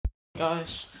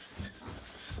Guys,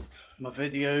 my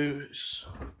videos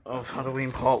of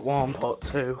Halloween Part 1, Part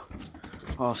 2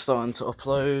 are starting to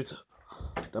upload.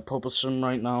 They're publishing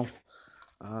right now,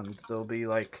 and they'll be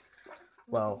like,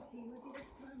 well,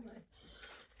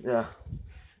 yeah.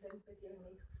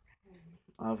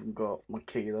 I haven't got my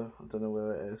key though, I don't know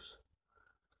where it is.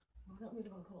 I don't really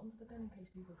want to put it under the bin in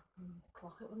case people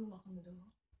clock it when they knock on the door.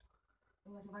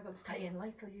 Unless if I got to stay in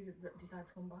late till you decide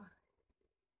to come back.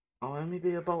 I'll only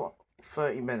be about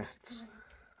 30 minutes.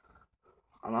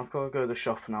 And I've got to go to the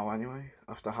shop now anyway,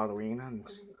 after Halloween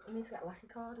ends. I need to get a lucky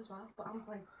card as well, but I'm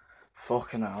like...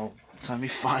 Fucking hell, it's only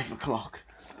 5 o'clock.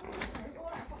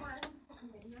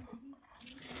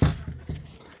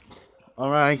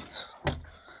 Alright.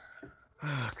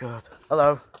 Oh god.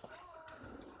 Hello.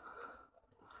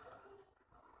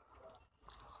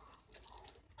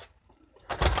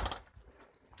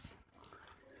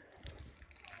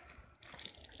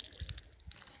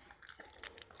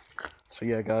 So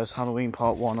yeah guys, Halloween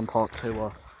Part 1 and Part 2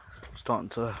 are starting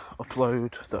to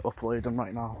upload. They're uploading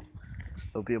right now.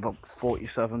 It'll be about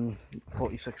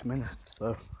 46 minutes.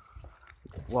 So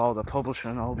while they're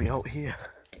publishing, I'll be out here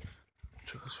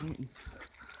trick-or-treating.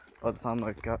 By the time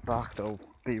I get back, they'll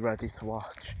be ready to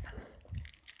watch.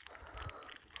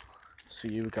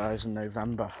 See you guys in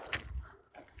November.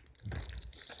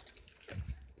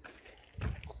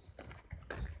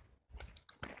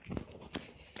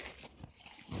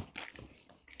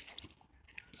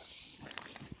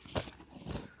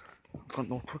 I've got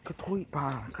no trick-or-treat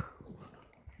bag.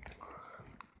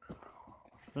 I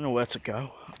don't know where to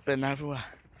go. I've been everywhere.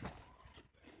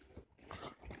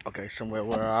 Okay, somewhere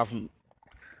where I haven't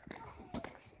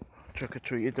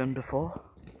trick-or-treated in before.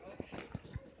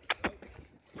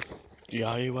 The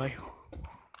alleyway,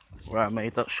 where I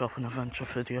made that shopping adventure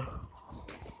video.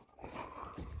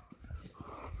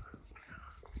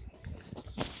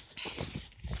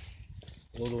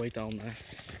 All the way down there.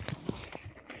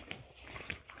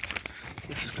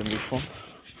 This is gonna be fun.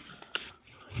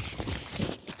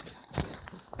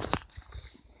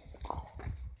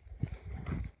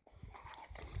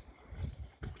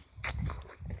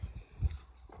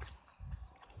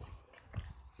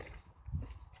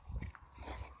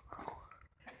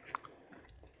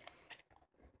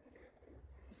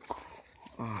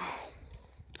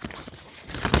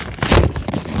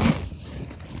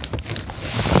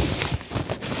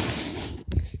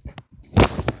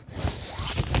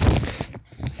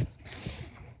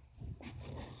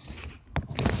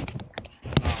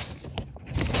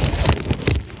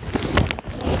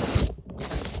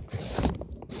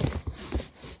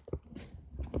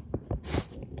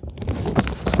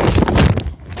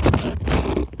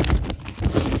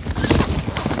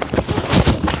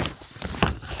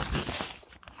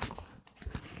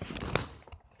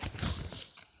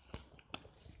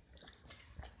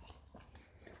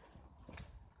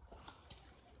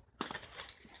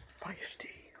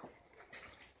 Feisty.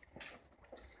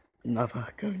 Never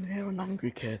go near an angry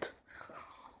kid.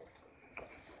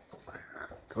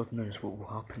 God knows what will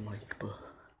happen, like, but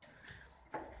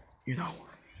you know,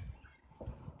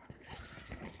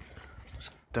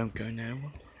 just don't go near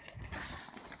one.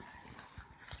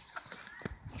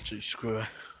 Actually, screw it.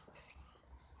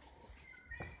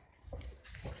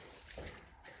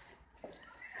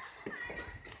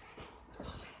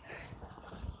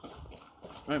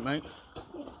 Right, mate.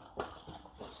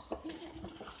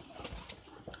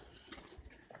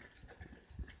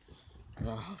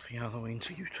 Oh, happy Halloween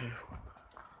to you too.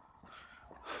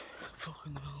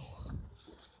 Fucking hell.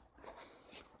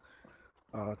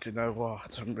 Oh, do you know what? I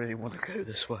don't really want to go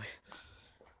this way.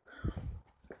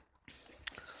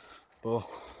 But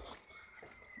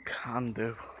can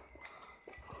do.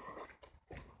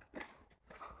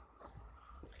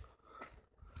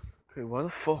 Okay, why the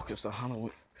fuck is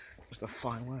the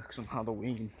fireworks on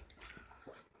Halloween?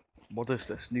 What is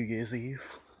this, New Year's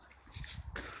Eve?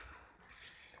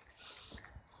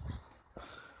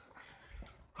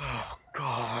 Oh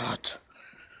god.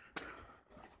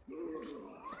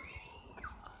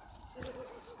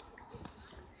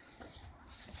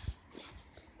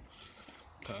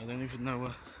 Okay, I don't even know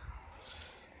where.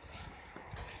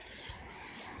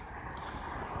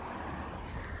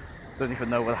 Don't even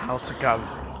know how to go.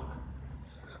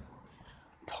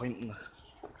 Pointing.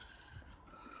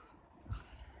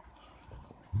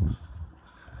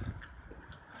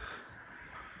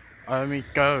 I only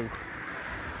go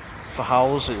for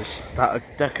houses that are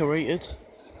decorated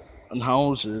and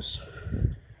houses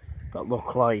that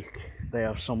look like they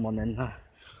have someone in there,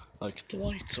 like the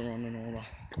lights are on and all that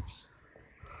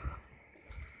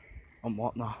and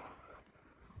whatnot.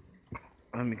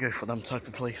 I only go for them type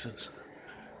of places.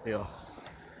 Yeah.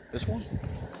 This one?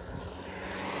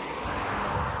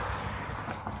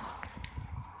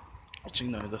 Actually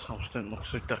no, this house don't look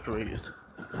so decorated.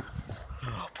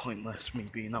 Oh, pointless me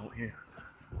being out here.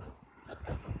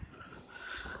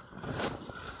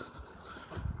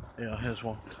 Yeah, here's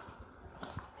one.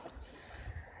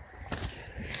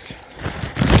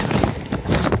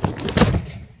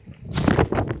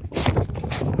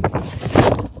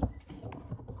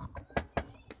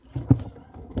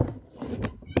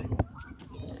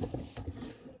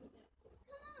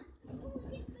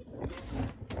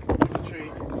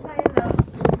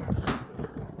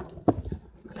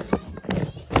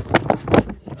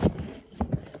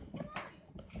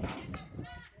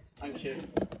 Thank you.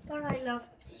 Alright, love.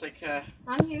 Take care.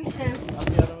 And you too.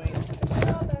 Happy Halloween.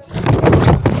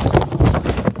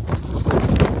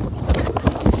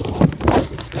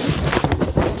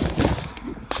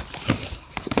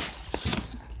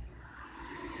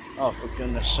 Oh, for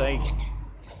goodness sake.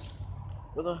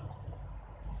 Brother?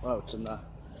 Oh, it's in there.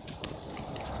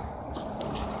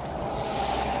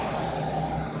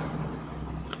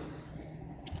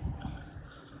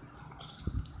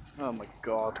 Oh my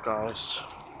god, guys.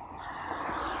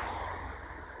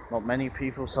 Not many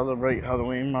people celebrate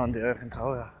Halloween around here, I can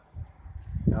tell you.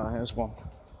 Yeah, here's one.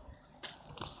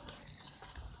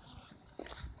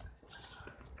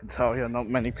 I can tell you, not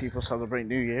many people celebrate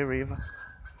New Year either.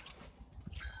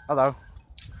 Hello.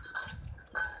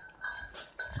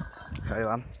 Okay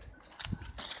then.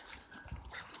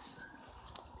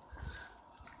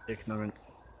 Ignorant.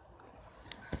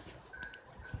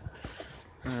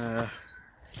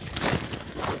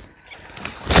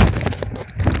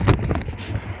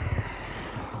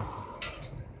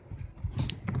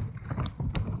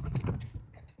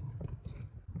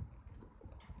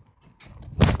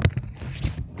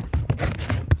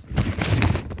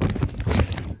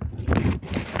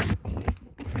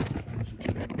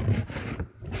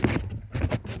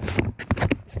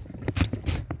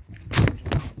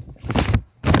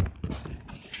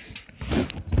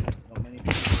 Not many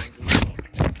people.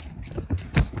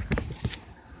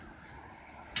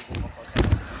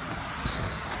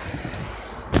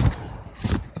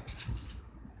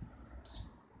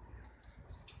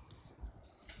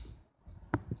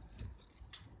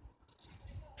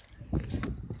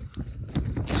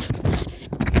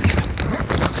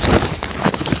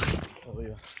 Oh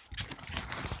yeah.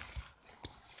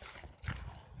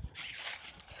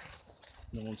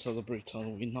 No one celebrates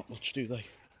Halloween that much, do they?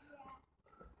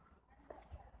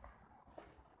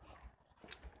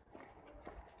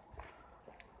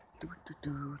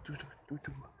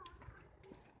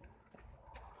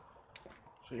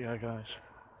 So yeah, guys.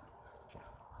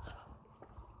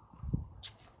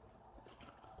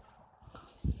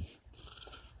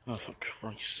 Oh, for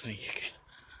Christ's sake.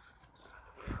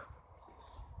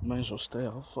 May as well stay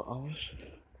out for hours.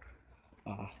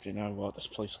 Ah, do you know what? This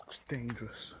place looks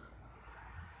dangerous.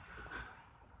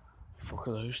 Fuck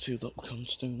are those two little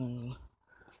cunts doing over there?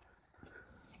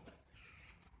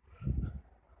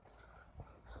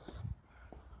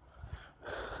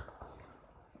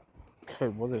 Okay,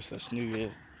 what is this? New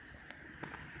Year?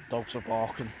 Dogs are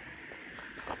barking.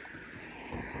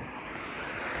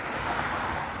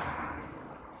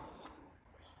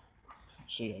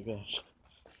 So yeah, guys.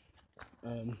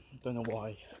 Don't know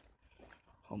why.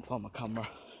 Can't find my camera.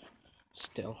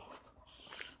 Still.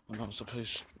 And I was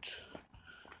supposed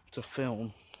to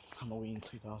film Halloween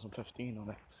 2015 on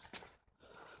it.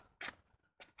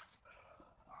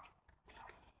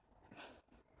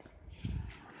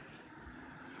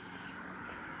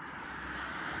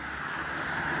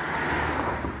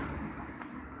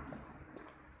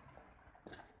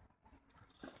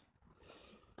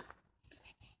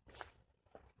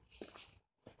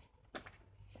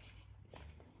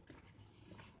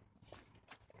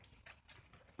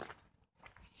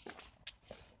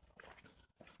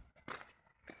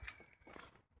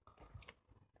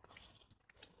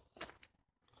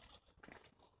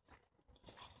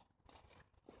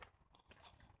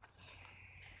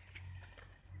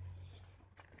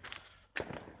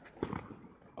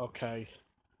 Okay.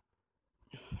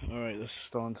 Alright, this is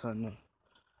starting to end.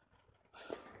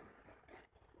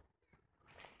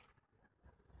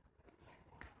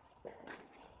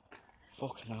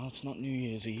 Fucking hell, it's not New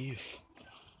Year's Eve.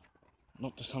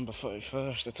 Not December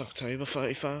 31st, it's October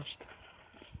 31st.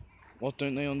 What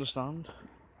don't they understand?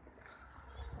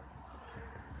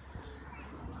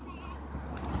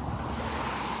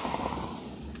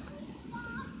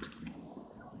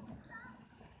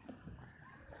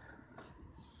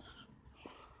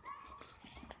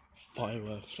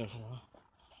 Fireworks everywhere.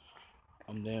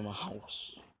 I'm near my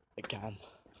house again.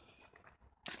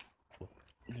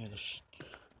 Near the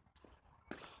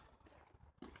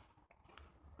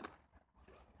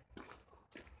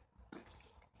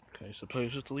Okay,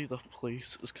 supposedly the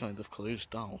place is kind of closed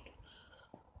down.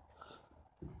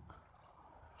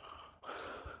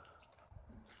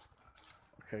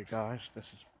 Okay guys,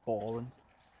 this is boring.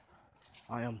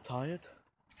 I am tired.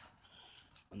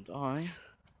 And I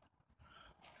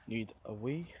need a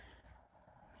wee.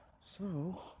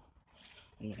 So,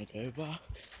 I'm gonna go back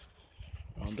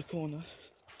around the corner.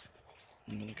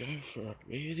 I'm gonna go for a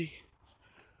really...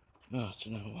 Oh, do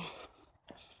you know what?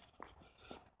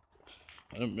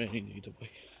 I don't really need a wee.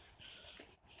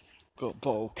 Got a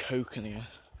bottle of Coke in here.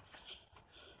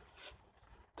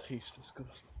 Tastes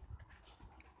disgusting.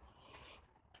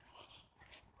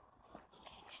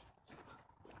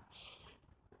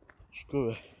 Screw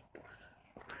it.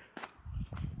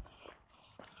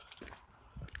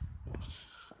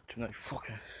 Do you know, fuck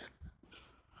it.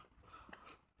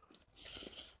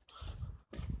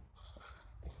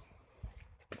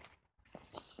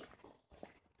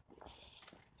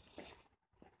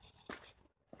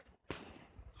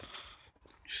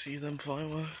 You see them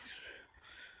fireworks?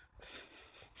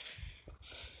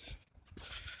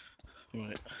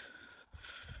 Right.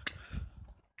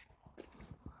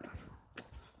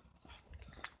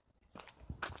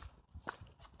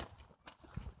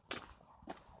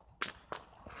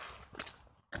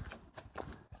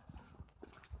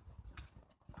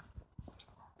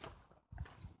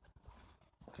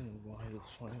 I don't know why there's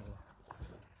fireworks.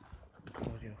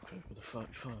 Bloody October the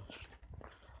 31st.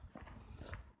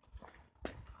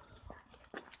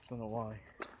 Don't know why.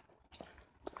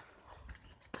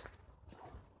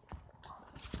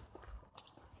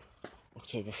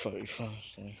 October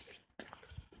 31st, like.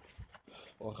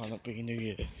 Why can't it be New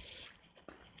Year?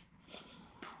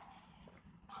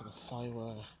 For the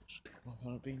fireworks. Why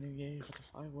can't it be New Year for the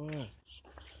fireworks?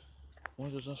 Why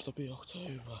does it have to be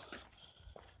October?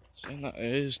 Saying that it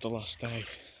is the last day.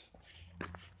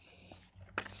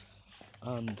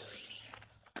 And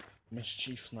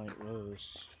Mischief Night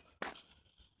was...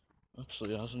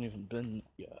 Actually, it hasn't even been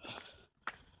yet.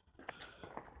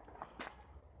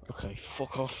 Okay,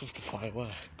 fuck off with the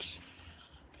fireworks.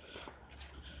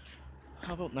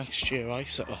 How about next year I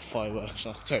set off fireworks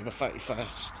on October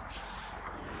 31st?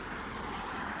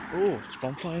 Oh, it's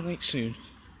bonfire night soon.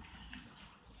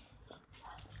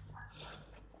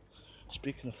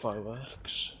 Speaking of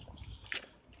fireworks,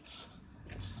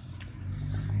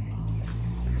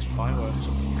 it's fireworks.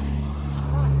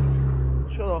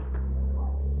 Shut up.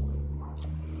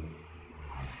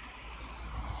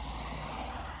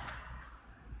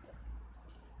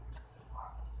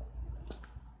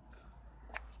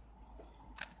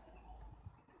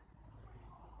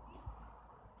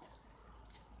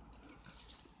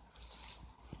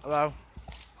 Hello.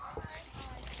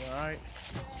 You alright?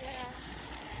 Yeah.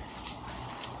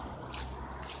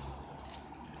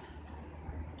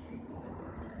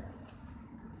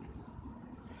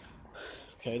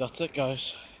 Okay, that's it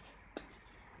guys.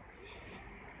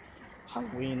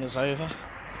 Halloween is over.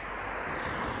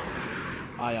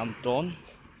 I am done.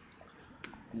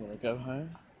 I'm gonna go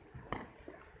home.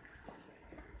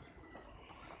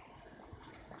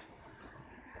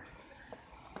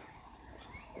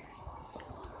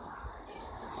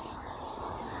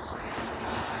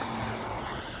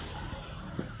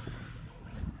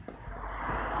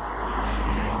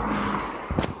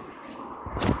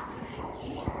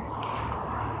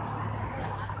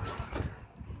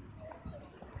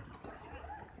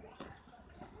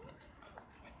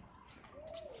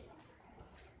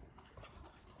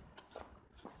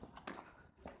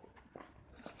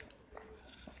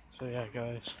 So yeah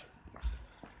guys.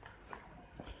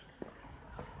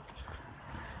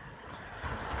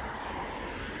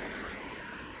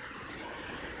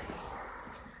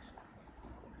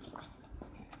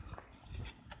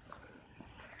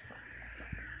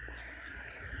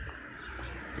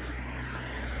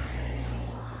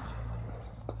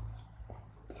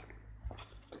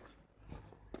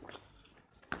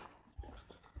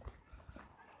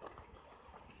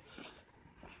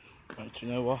 Right, do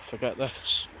you know what? Forget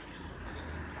this.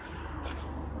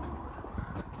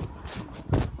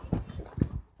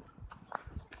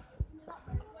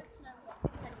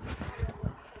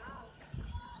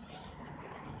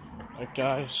 Right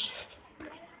guys,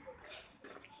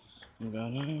 I'm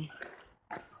going home.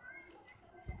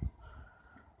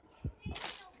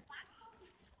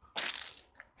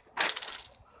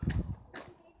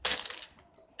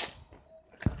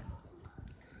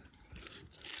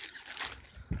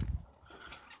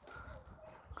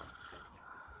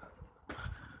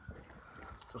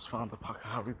 Just found a pack of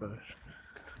Haribos.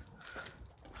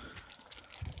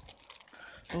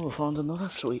 Oh, I found another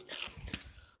sweet.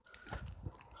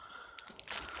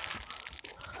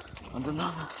 And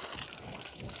another.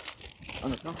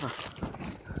 and another.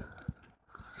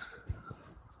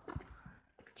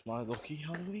 It's my lucky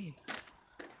Halloween.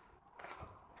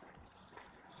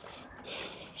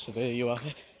 So there you have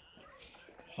it.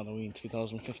 Halloween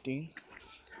 2015.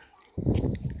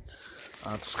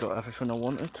 I just got everything I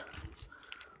wanted.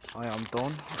 I am done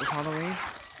with Halloween.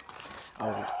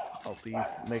 I'll be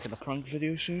making a prank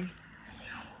video soon.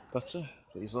 That's it.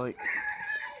 Please like.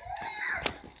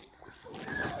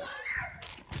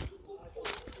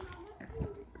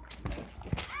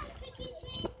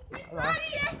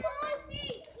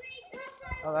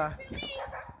 Hello. Hello.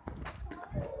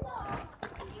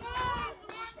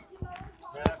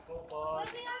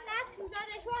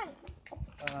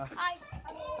 Hello.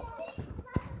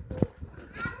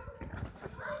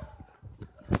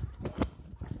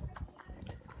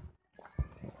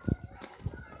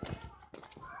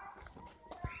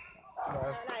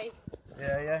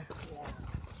 Yeah.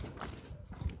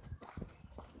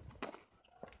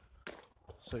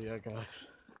 So yeah, guys.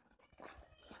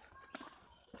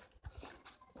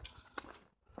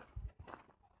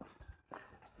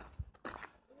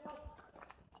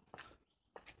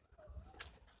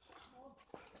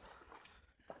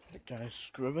 Guys,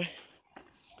 screw it.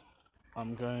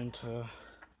 I'm going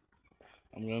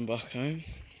back home.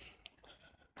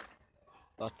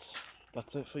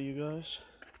 That's it for you guys.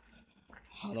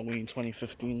 Halloween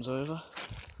 2015's over.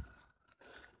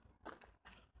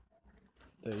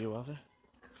 There you have it.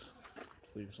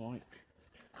 Please like,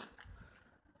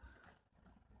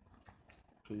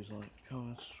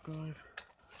 comment, subscribe,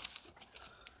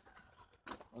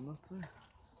 and that's it.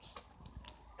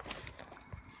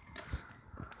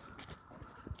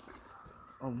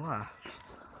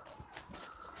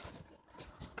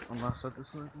 Unless I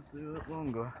decide to do it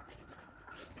longer,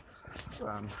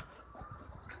 then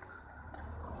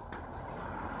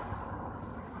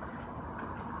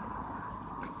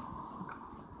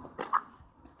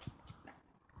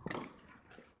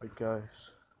right,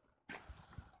 guys.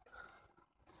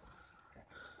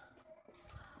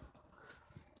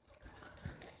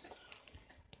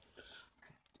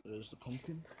 There's the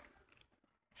pumpkin.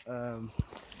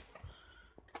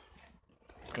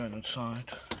 Going inside.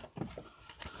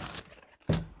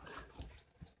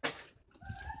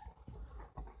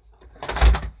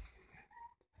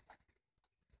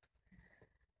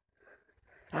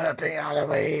 Happy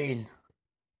Halloween!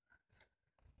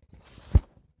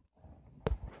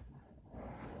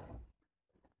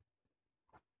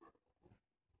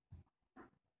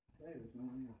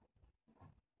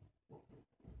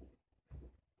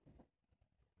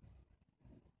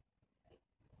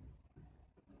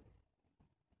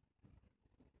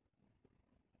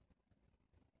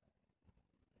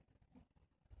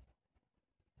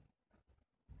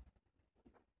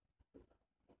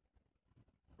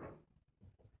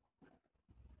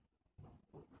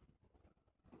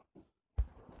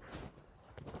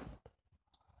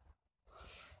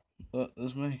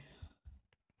 There's me.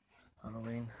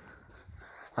 Halloween.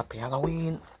 Happy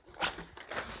Halloween!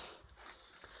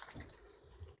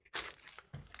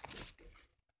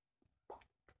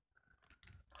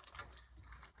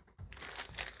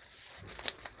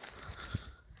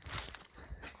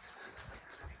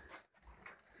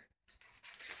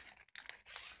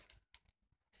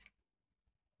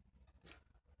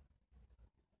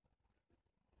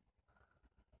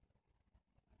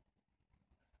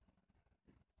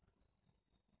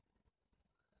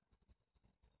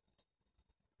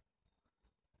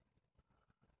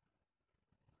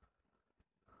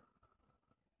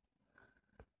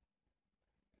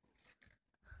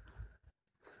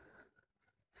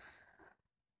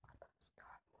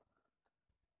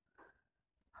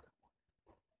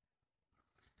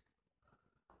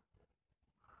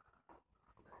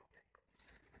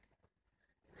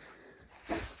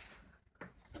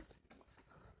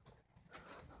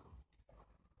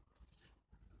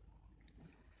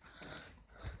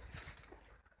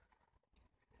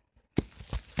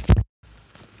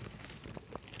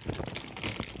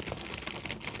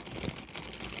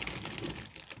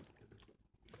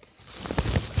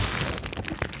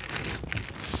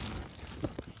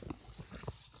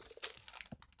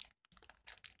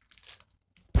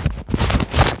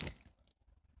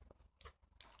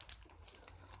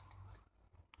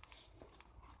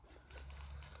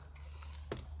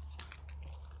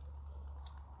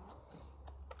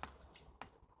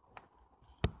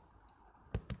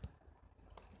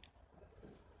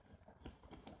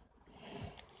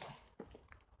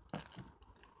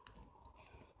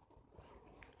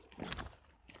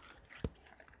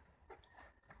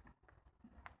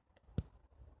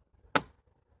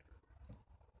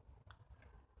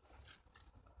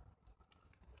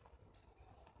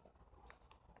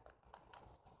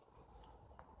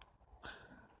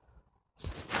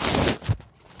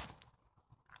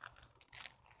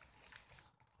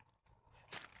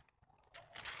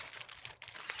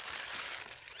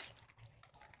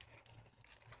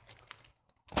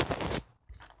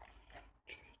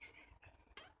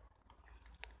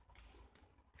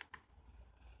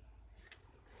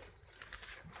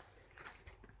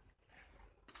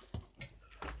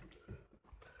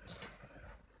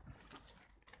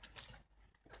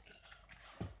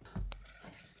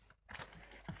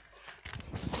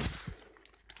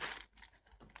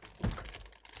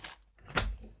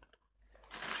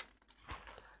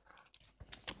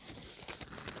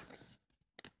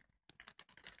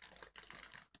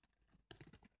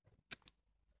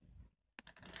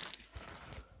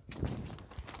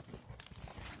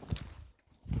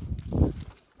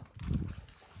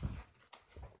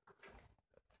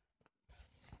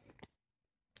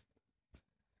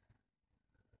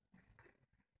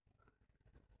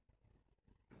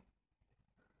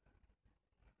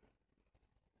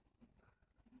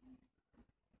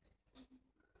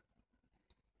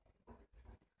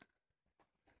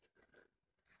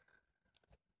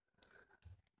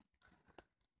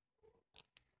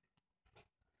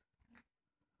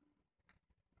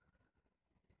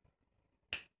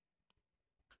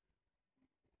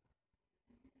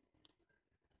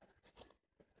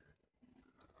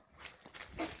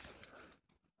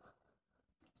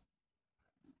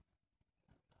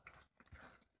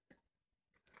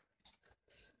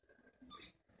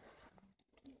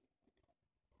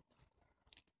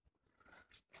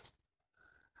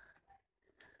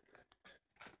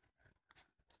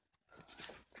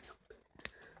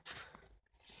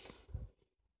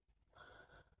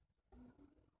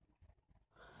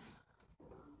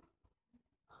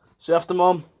 See you after,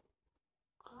 Mum.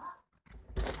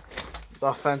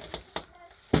 Nothing.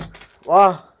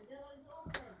 What?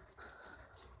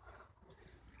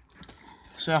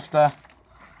 See you after.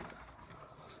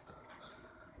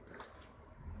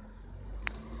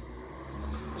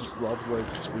 Just robbed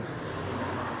loads of sweets.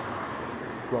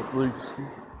 Robbed loads of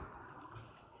sweets.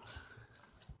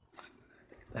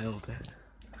 Nailed it.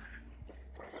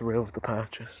 Thrill of the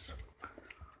purchase.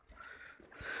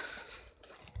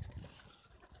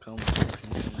 Can't we'll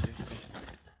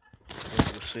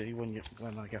see when I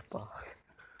get back.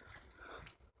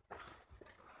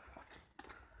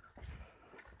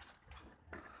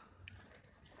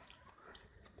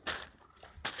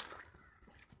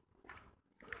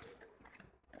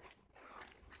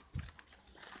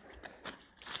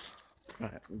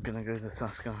 Right, I'm gonna go to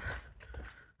Tesco.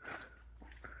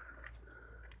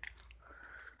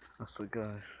 That's what,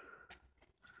 guys.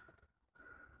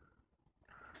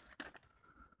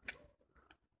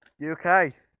 You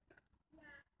okay?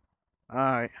 Yeah.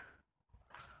 Alright.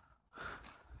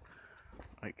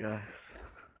 Right, guys.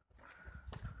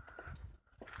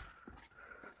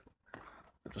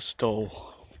 I just stole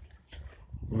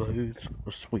loads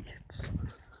of sweets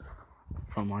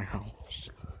from my house.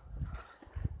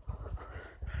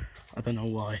 I don't know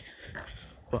why,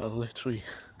 but I literally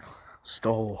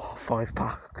stole 5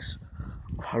 packs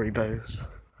of Haribo's.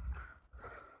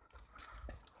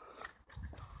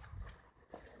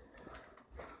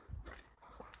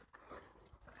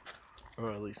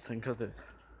 Or at least think I did.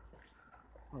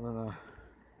 I don't know.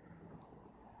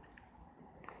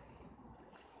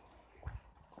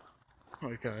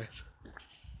 Right, guys.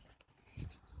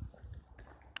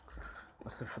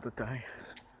 That's it for the day.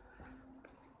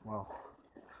 Well,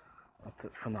 that's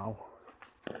it for now.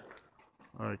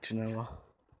 Alright, you know what?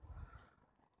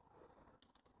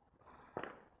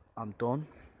 I'm done.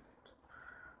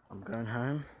 I'm going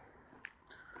home.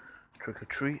 Trick or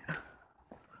treat.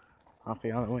 Happy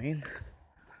Halloween.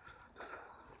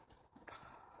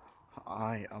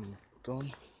 I am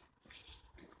done.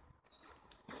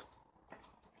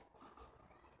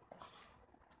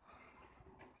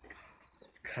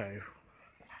 Okay.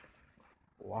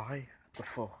 Why the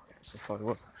fuck is the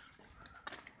fireworks?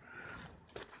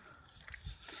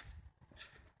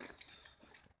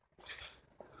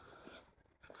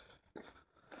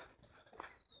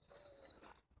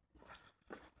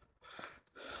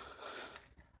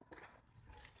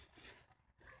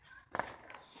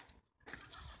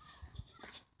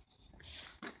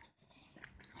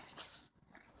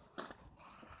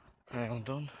 Okay, I'm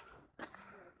done.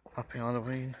 Happy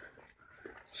Halloween.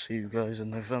 See you guys in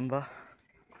November.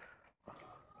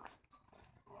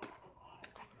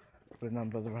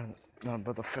 Remember the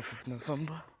 5th of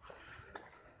November.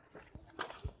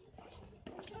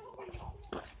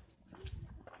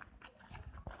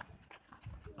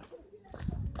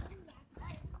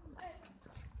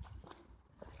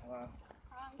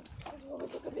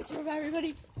 Look a picture of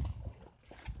everybody.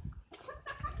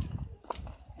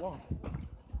 What?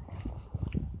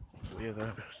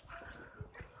 Weirdos.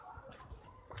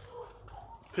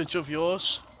 Picture of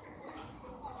yours.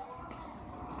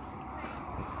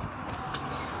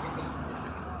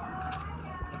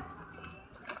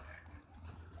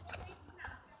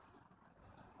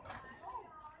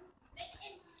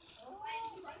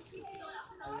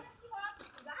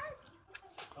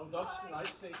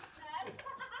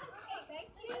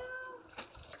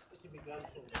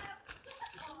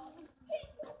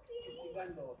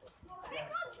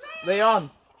 Leon!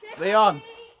 Leon!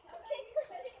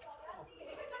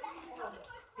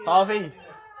 Harvey!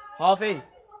 Harvey!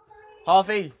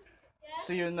 Harvey!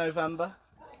 See you in November.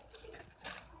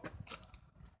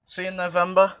 See you in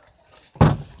November.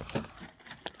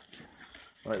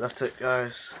 Right, that's it,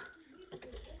 guys.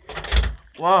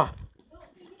 What?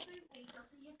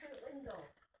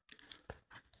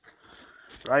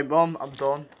 Right, Mum, I'm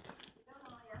done.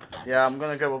 Yeah, I'm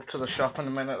gonna go up to the shop in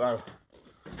a minute, though.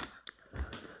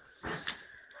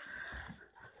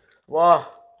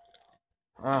 What?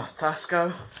 Ah,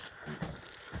 Tesco.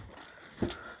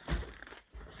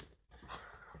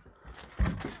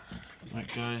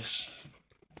 Right, guys.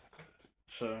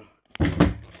 So.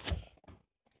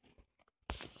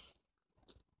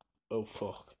 Oh,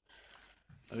 fuck.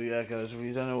 Oh, yeah, guys, if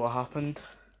you don't know what happened,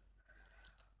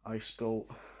 I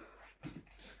spilled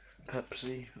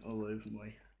Pepsi all over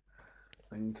my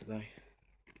thing today.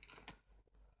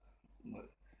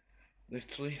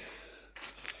 Literally.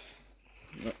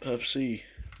 That Pepsi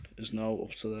is now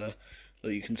up to there, though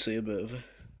you can see a bit of it.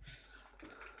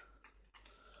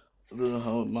 I don't know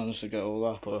how I managed to get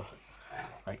all that, but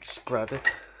I spread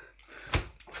it.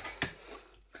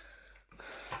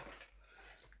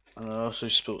 And I also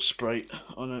spilled Sprite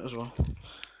on it as well.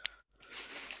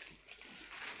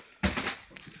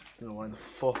 Don't know why the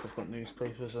fuck I've got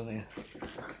newspapers in here.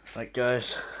 Right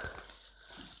guys,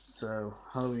 so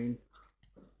Halloween.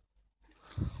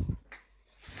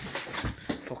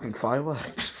 Fucking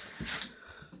fireworks.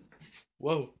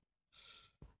 Whoa.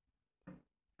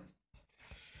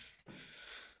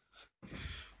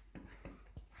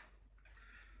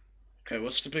 Okay,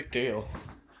 what's the big deal?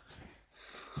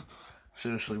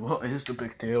 Seriously, what is the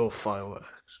big deal of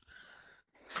fireworks?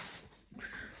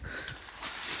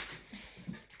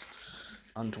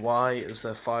 And why is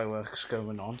there fireworks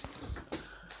going on?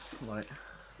 Right.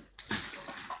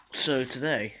 So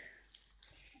today,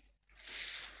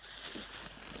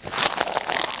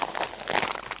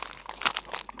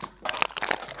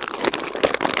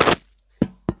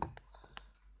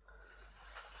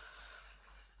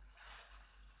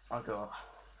 I got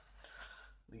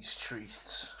these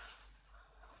treats.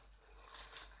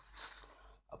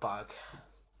 A bag.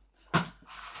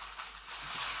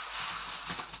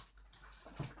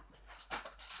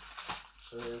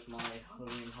 So here's my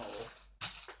Halloween haul.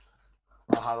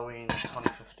 My Halloween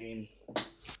 2015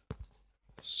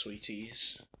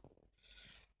 sweeties.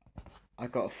 I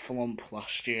got a flump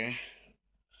last year.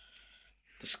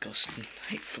 Disgusting.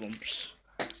 Hate flumps.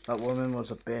 That woman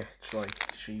was a bitch.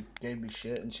 Like, she gave me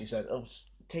shit and she said, "Oh,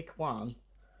 take one.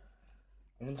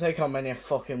 I can take how many I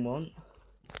fucking want."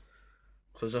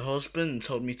 Because her husband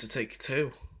told me to take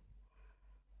 2.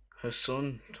 Her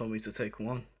son told me to take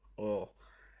 1. Or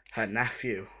her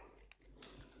nephew.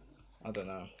 I don't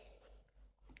know.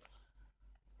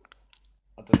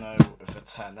 I don't know if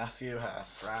it's her nephew, her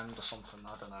friend or something.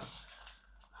 I don't know.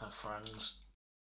 Her friends